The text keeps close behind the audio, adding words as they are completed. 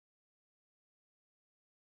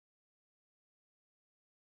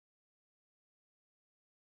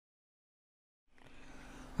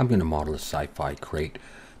I'm going to model a SciFi crate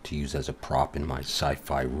to use as a prop in my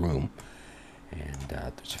SciFi room. And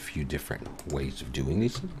there's a few different ways of doing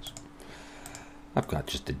these things. I've got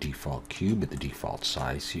just the default cube at the default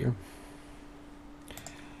size here.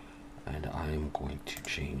 And I'm going to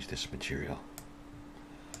change this material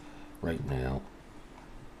right now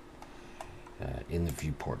in the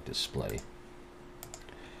viewport display.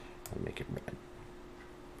 I'll make it red.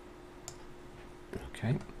 Okay,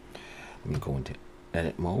 I'm going to go into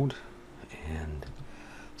edit mode and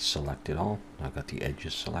select it all. I've got the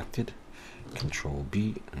edges selected. Control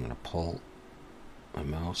B. I'm going to pull my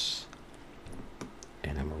mouse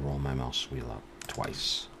and I'm going to roll my mouse wheel up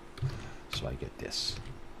twice so I get this.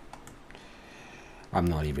 I'm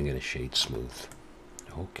not even going to shade smooth.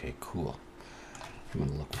 Okay, cool. I'm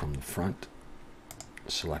going to look from the front,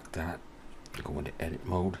 select that, go into edit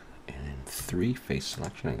mode, and in 3 face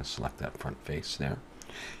selection, I'm going to select that front face there.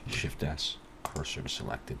 Shift S, cursor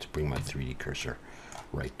selected to bring my 3D cursor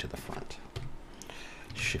right to the front.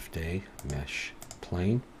 Shift A, mesh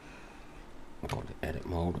plane. I'm going to edit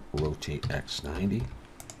mode, rotate X 90.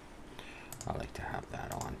 I like to have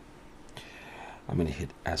that on. I'm going to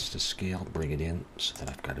hit S to scale, bring it in so that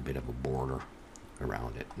I've got a bit of a border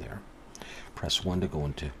around it there. Press 1 to go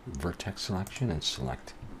into vertex selection and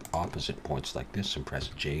select opposite points like this and press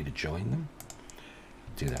J to join them.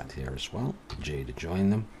 Do that here as well. J to join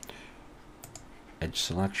them. Edge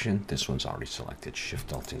selection. This one's already selected.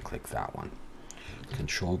 Shift Alt and click that one.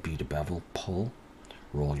 Control B to bevel, pull,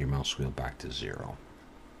 roll your mouse wheel back to 0.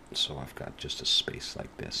 So I've got just a space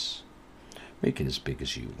like this. Make it as big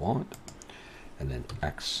as you want. And then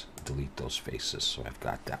X, delete those faces. So I've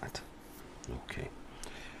got that. Okay.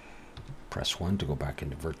 Press 1 to go back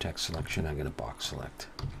into vertex selection. I'm going to box select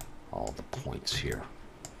all the points here.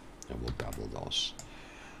 And we'll bevel those.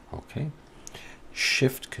 Okay.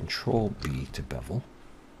 Shift Control B to bevel.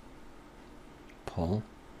 Pull.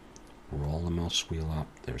 Roll the mouse wheel up.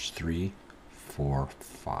 There's 3, 4,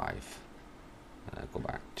 5. Go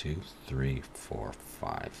back 2, 3, 4,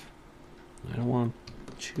 5. I don't want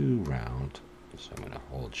too round, so I'm going to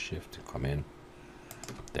hold Shift to come in.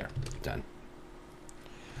 There, done.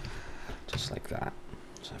 Just like that.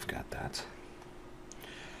 So I've got that.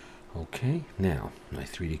 Okay, now my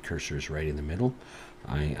 3D cursor is right in the middle.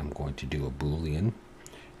 I am going to do a Boolean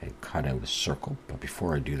and cut out a circle. But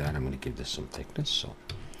before I do that, I'm going to give this some thickness. So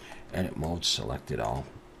edit mode, select it all,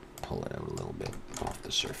 pull it out a little bit off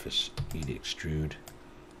the surface, E to extrude,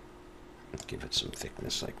 give it some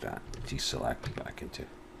thickness like that. Deselect back into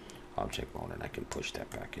object mode, and I can push that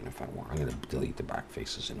back in if I want. I'm going to delete the back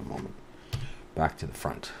faces in a moment. Back to the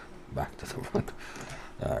front. Back to the front.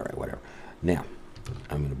 All right, whatever. Now,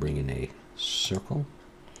 I'm going to bring in a circle.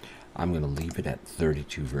 I'm going to leave it at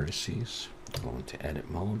 32 vertices. Go into edit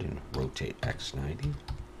mode and rotate X 90.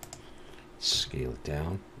 Scale it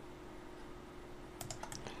down.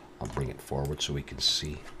 I'll bring it forward so we can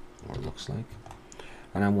see what it looks like.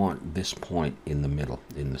 And I want this point in the middle,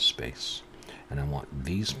 in the space. And I want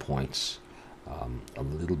these points a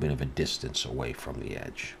little bit of a distance away from the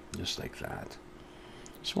edge, just like that.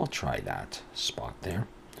 So I'll try that spot there.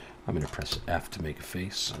 I'm going to press F to make a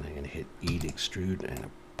face, and I'm going to hit E to extrude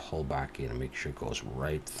and pull back in and make sure it goes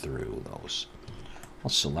right through those.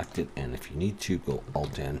 I'll select it, and if you need to, go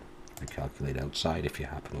Alt N, recalculate outside if you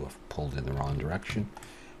happen to have pulled in the wrong direction.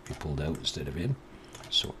 If you pulled out instead of in,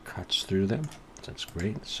 so it cuts through them. That's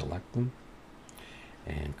great. Select them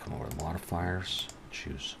and come over to modifiers,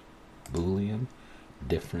 choose Boolean,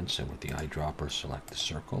 difference, and with the eyedropper select the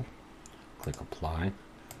circle, click apply,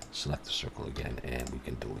 select the circle again, and we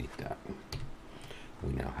can delete that.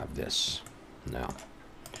 We now have this. Now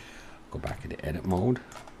go back into edit mode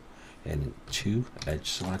and in 2 edge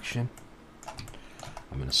selection,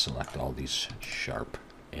 I'm going to select all these sharp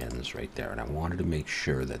ends right there, and I wanted to make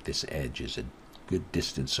sure that this edge is a good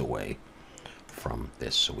distance away from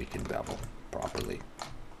this so we can bevel properly,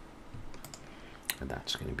 and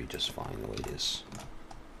that's going to be just fine the way it is.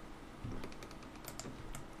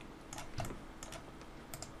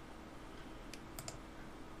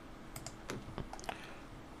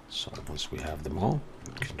 So once we have them all,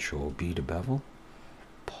 Control B to bevel,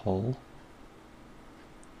 pull,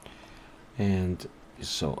 and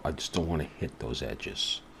so I just don't want to hit those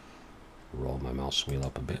edges. Roll my mouse wheel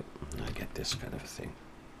up a bit, and I get this kind of a thing.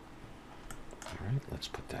 All right, let's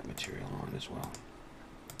put that material on as well.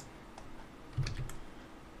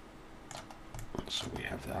 So we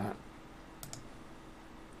have that.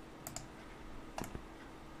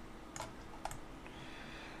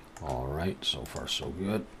 All right, so far so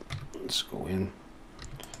good. Let's go in,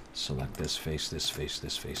 select this face, this face,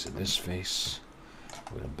 this face, and this face.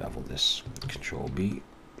 We're going to bevel this. Control B,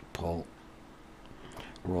 pull,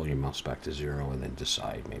 roll your mouse back to 0, and then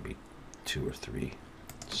decide maybe 2 or 3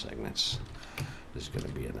 segments is going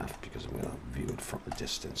to be enough, because I'm going to view it from a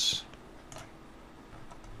distance.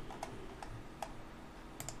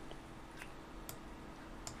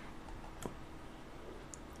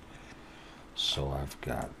 So I've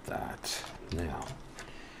got that. Now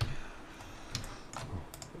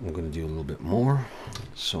I'm going to do a little bit more.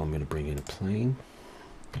 So I'm going to bring in a plane,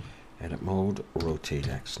 edit mode, rotate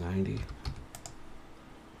X90.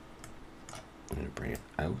 I'm going to bring it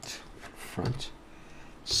out front,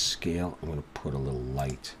 scale. I'm going to put a little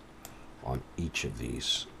light on each of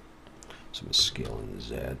these. So I'm going to scale in the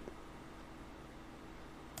Z.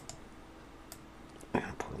 I'm going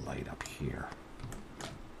to put a light up here.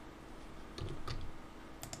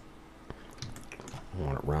 I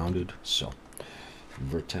want it rounded, so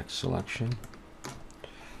vertex selection,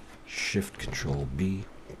 Shift Control B,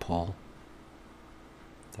 pull.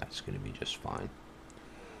 That's going to be just fine.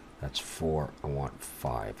 That's 4. I want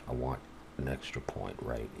 5. I want an extra point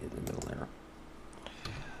right in the middle there.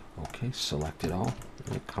 Okay, select it all. I'm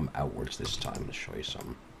going to come outwards this time to show you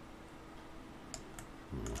something.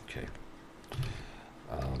 Okay.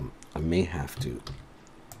 I may have to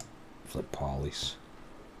flip polys.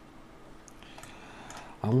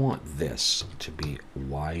 I want this to be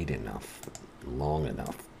wide enough, long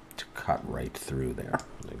enough to cut right through there.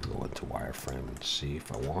 I can go into wireframe and see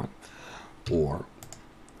if I want, or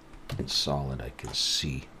in solid I can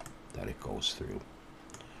see that it goes through.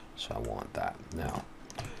 So I want that. Now,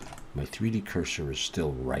 my 3D cursor is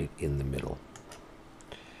still right in the middle.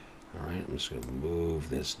 Alright, I'm just going to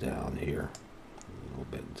move this down here a little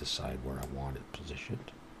bit and decide where I want it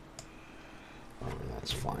positioned.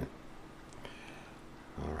 That's fine.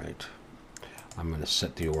 Alright, I'm going to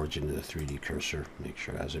set the origin to the 3D cursor, make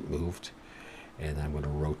sure it hasn't moved, and I'm going to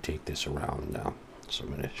rotate this around now. So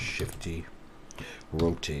I'm going to Shift D,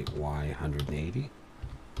 rotate Y 180,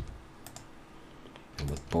 and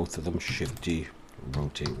with both of them, Shift D,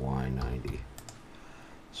 rotate Y 90,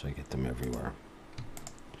 so I get them everywhere.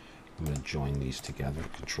 I'm going to join these together,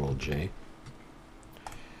 Control J,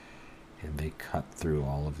 and they cut through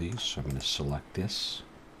all of these, so I'm going to select this.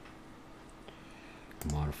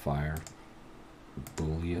 Modifier,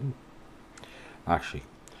 Boolean. Actually,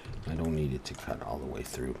 I don't need it to cut all the way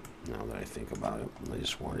through now that I think about it. I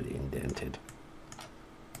just want it indented.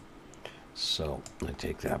 So I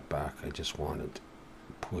take that back. I just want it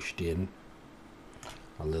pushed in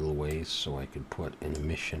a little ways so I could put an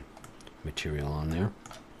emission material on there.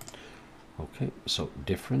 Okay, so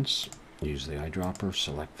difference, use the eyedropper,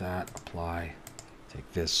 select that, apply,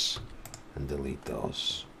 take this and delete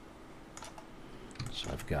those. So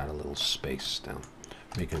I've got a little space now.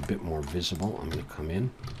 Make it a bit more visible. I'm going to come in.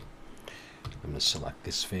 I'm going to select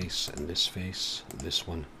this face, this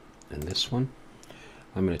one, and this one.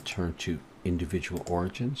 I'm going to turn to individual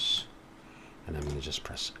origins, and I'm going to just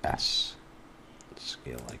press S.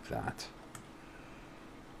 Scale like that.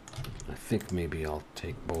 I think maybe I'll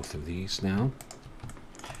take both of these now.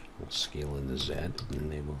 We'll scale in the Z,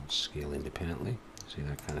 and they will scale independently. See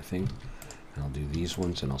that kind of thing? And I'll do these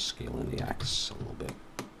ones, and I'll scale in the X a little bit.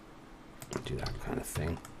 Do that kind of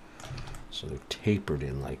thing. So they're tapered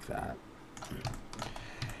in like that.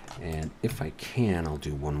 And if I can, I'll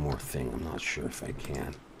do one more thing. I'm not sure if I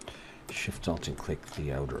can. Shift Alt and click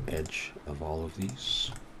the outer edge of all of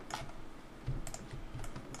these.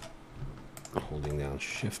 Holding down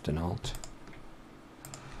Shift and Alt.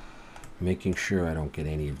 Making sure I don't get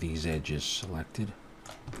any of these edges selected.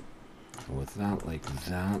 With that like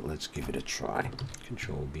that, let's give it a try.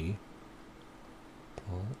 Control B,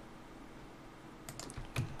 pull.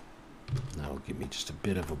 That'll give me just a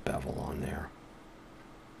bit of a bevel on there.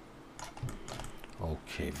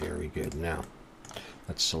 Okay, very good. Now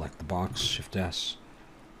let's select the box, Shift S.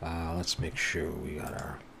 Let's make sure we got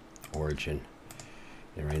our origin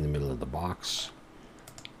right in the middle of the box.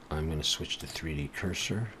 I'm going to switch to 3D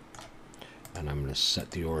cursor, and I'm going to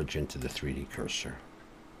set the origin to the 3D cursor.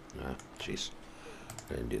 Jeez,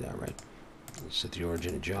 I didn't do that right. Let's set the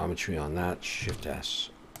origin of geometry on that. Shift S,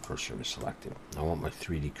 cursor is selected. I want my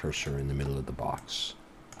 3D cursor in the middle of the box.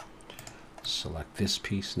 Select this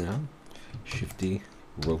piece now. Shift D,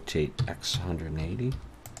 rotate X 180.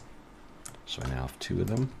 So I now have 2 of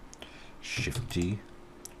them. Shift D,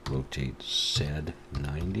 rotate Z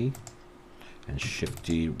 90. And Shift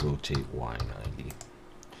D, rotate Y 90.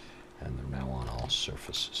 And they're now on all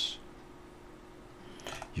surfaces.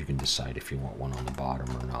 You can decide if you want one on the bottom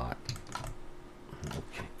or not.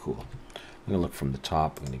 Okay, cool. I'm going to look from the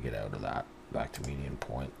top. I'm going to get out of that. Back to median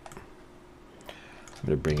point. I'm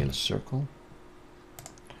going to bring in a circle.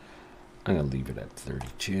 I'm going to leave it at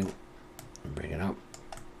 32 and bring it up.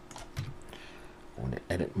 Go into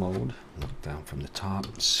edit mode, look down from the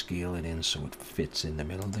top, scale it in so it fits in the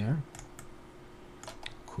middle there.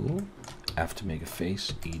 Cool. F to make a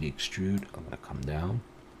face, E to extrude. I'm going to come down.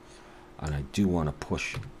 And I do want to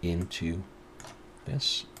push into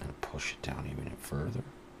this and push it down even further.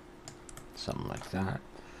 Something like that.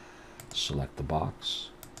 Select the box,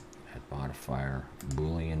 add modifier,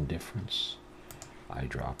 Boolean difference,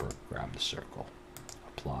 eyedropper, grab the circle,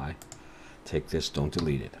 apply. Take this, don't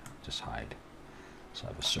delete it, just hide. So I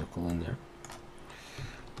have a circle in there.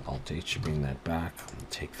 Alt-H to bring that back.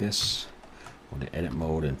 Take this, go to edit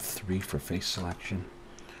mode and 3 for face selection.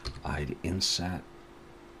 I to inset,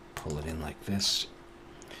 pull it in like this,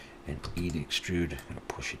 and E to extrude, I'm going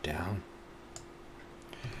to push it down.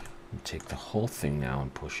 And take the whole thing now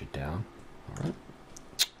and push it down. All right.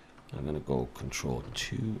 I'm going to go Control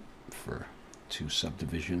 2 for 2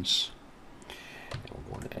 subdivisions. And we'll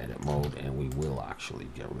go into edit mode, and we will actually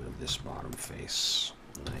get rid of this bottom face.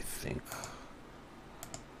 And I think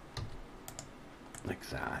like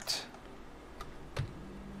that.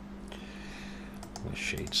 I'm going to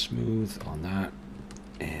shade smooth on that,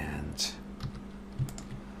 and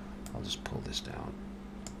I'll just pull this down.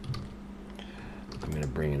 I'm going to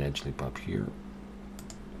bring an edge loop up here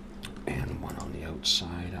and one on the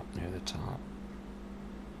outside up near the top,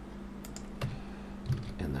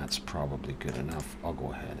 and that's probably good enough. I'll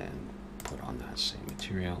go ahead and put on that same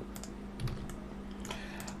material.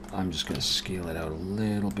 I'm just going to scale it out a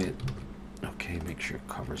little bit. Okay, make sure it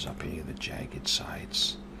covers up any of the jagged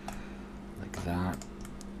sides like that.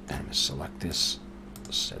 And I'm going to select this,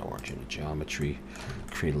 set origin to geometry,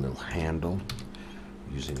 create a little handle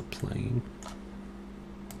using a plane.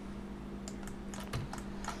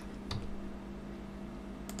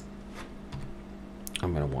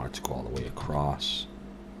 I'm going to want it to go all the way across.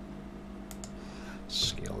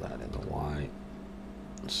 Scale that in the Y,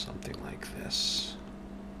 something like this.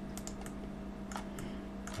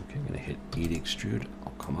 Okay, I'm going to hit E to extrude.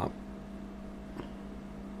 I'll come up.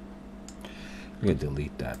 I'm going to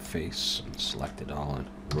delete that face, select it all, and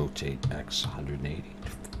rotate X 180.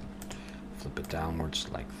 Flip it downwards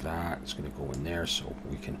like that. It's going to go in there, so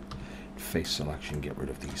we can face selection, get rid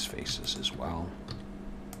of these faces as well.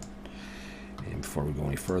 And before we go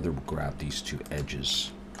any further, we'll grab these 2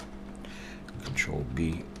 edges. Control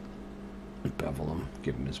B, bevel them,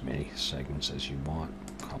 give them as many segments as you want.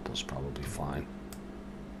 A couple is probably fine.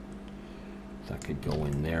 That could go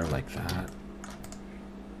in there like that.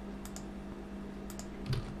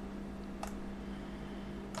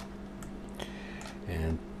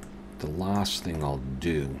 And the last thing I'll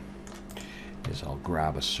do is I'll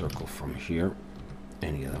grab a circle from here,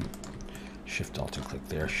 any of them, Shift Alt and click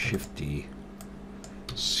there, Shift D,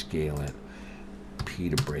 scale it, P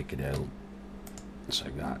to break it out. So I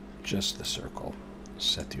got just the circle.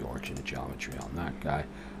 Set the origin of geometry on that guy.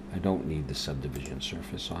 I don't need the subdivision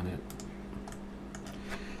surface on it.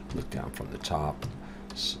 Look down from the top,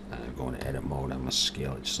 go into edit mode. I'm going to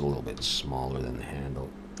scale it just a little bit smaller than the handle,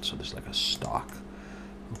 so there's like a stalk.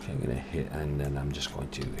 Okay, I'm going to hit, and then I'm just going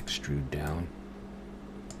to extrude down.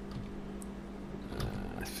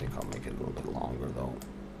 I think I'll make it a little bit longer though.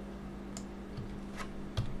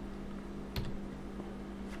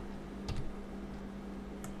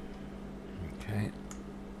 Okay,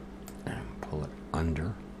 and pull it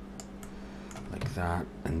under like that,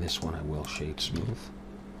 and this one I will shade smooth.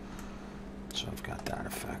 So I've got that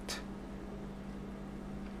effect.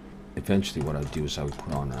 Eventually what I'll do is I would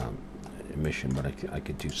put on emission, but I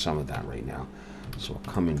could do some of that right now. So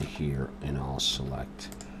I'll come into here and I'll select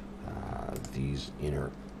these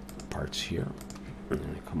inner parts here, and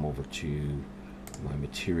then I come over to my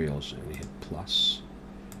materials and I hit plus,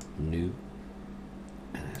 new,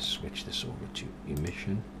 and I switch this over to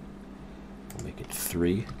emission. I'll make it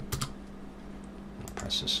 3. I'll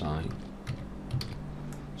press assign.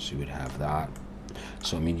 So you would have that.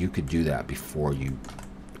 So I mean, you could do that before you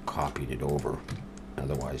copied it over.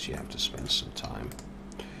 Otherwise, you have to spend some time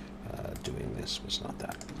doing this. It's not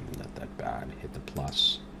that bad. Hit the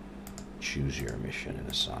plus, choose your emission, and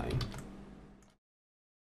assign.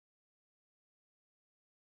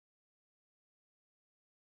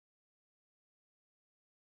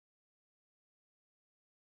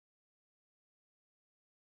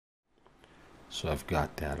 So I've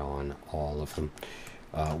got that on all of them.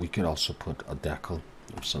 We could also put a decal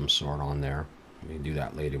of some sort on there. We can do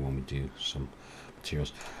that later when we do some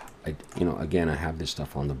materials. Again, I have this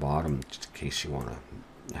stuff on the bottom just in case you want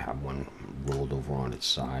to have one rolled over on its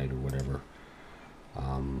side or whatever.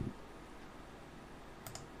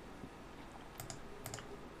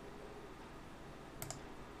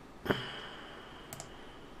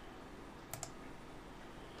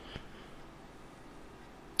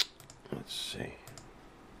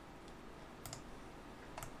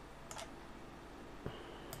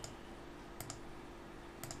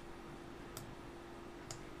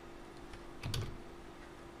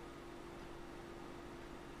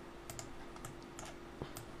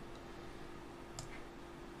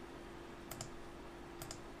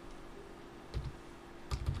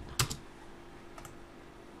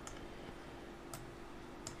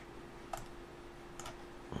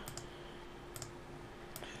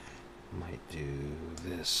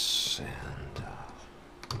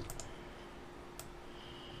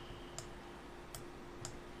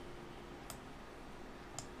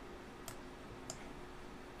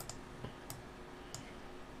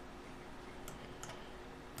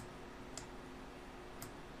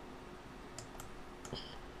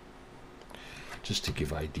 just to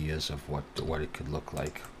give ideas of what it could look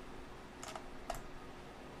like.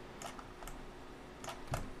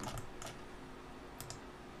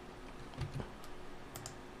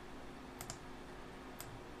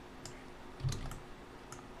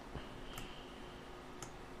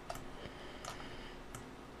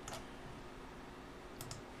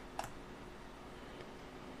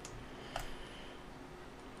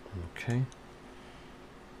 Okay.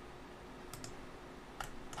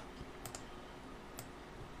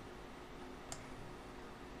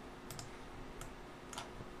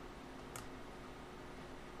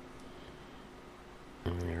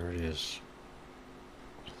 And there it is.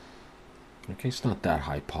 Okay, it's not that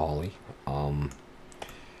high poly. And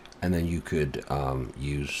then you could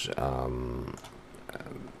use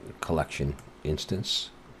collection instance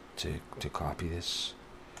to copy this.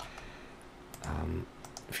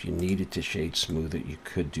 If you needed to shade smooth it, you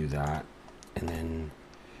could do that. And then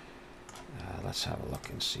let's have a look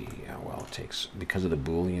and see how well it takes. Because of the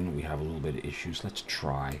Boolean, we have a little bit of issues. Let's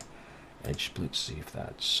try edge split, see if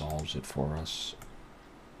that solves it for us.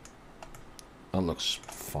 That looks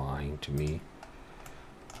fine to me.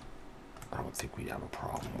 I don't think we'd have a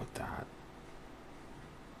problem with that.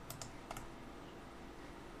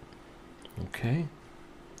 Okay,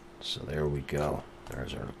 so there we go.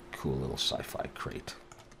 There's our cool little sci-fi crate.